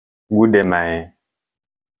Good day, my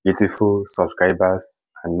beautiful subscribers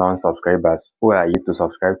and non-subscribers who are yet to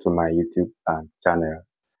subscribe to my YouTube channel.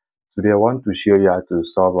 Today, I want to show you how to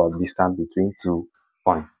solve a distance between 2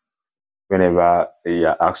 points whenever you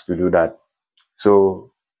are asked to do that.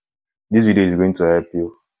 So, this video is going to help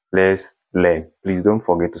you. Let's learn. Please don't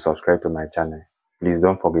forget to subscribe to my channel. Please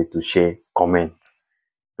don't forget to share, comment.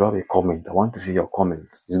 Drop a comment. I want to see your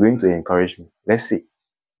comments. It's going to encourage me. Let's see.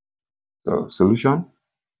 So, solution.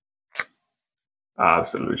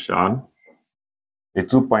 Solution. The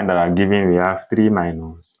 2 points that are given, we have 3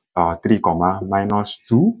 comma minus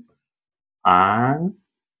 2 and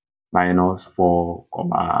minus 4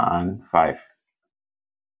 comma and 5.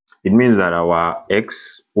 It means that our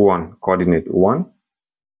x1 coordinate 1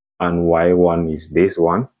 and y1 is this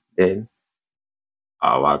one. Then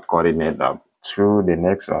our coordinate through the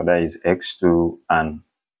next order is x2 and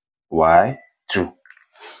y2.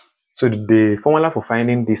 So the formula for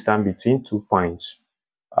finding distance between 2 points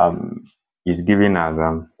is given as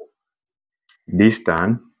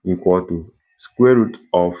distance equal to square root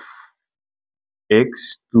of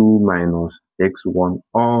x2 minus x1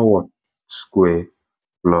 all what square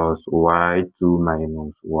plus y2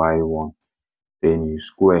 minus y1, then you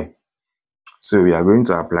square. So we are going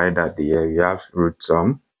to apply that here. We have root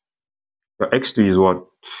sum. So x2 is what?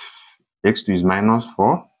 X2 is minus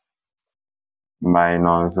 4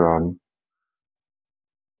 minus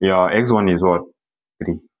your x1 is what?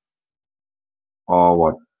 3 or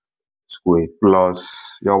what? Square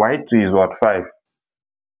plus your y2 is what? 5,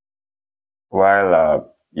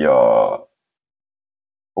 while your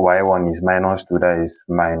y1 is minus 2, that is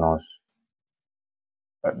minus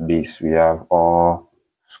this. We have all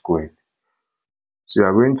squared. So we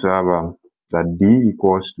are going to have that d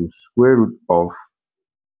equals to square root of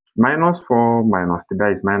minus 4 minus 3,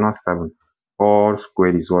 that is minus 7. All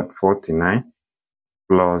squared is what? 49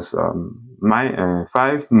 plus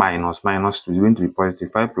 5 minus 2 is going to be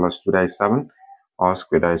positive. 5 plus 2, that is 7. All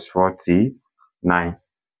squared, that is 49.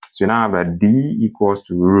 So now have that d equals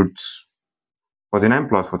to root 49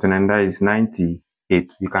 plus 49, that is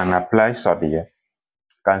 98. You can apply sort here.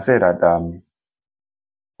 You can say that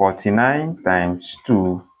 49 times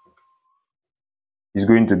 2 is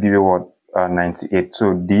going to give you what? 98.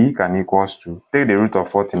 So d can equals to, take the root of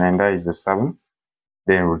 49, that is the 7,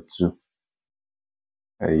 then root 2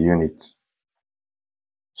 unit.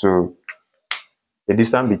 So the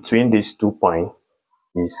distance between these 2 points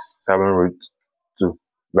is 7 root 2.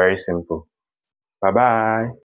 Very simple. Bye bye.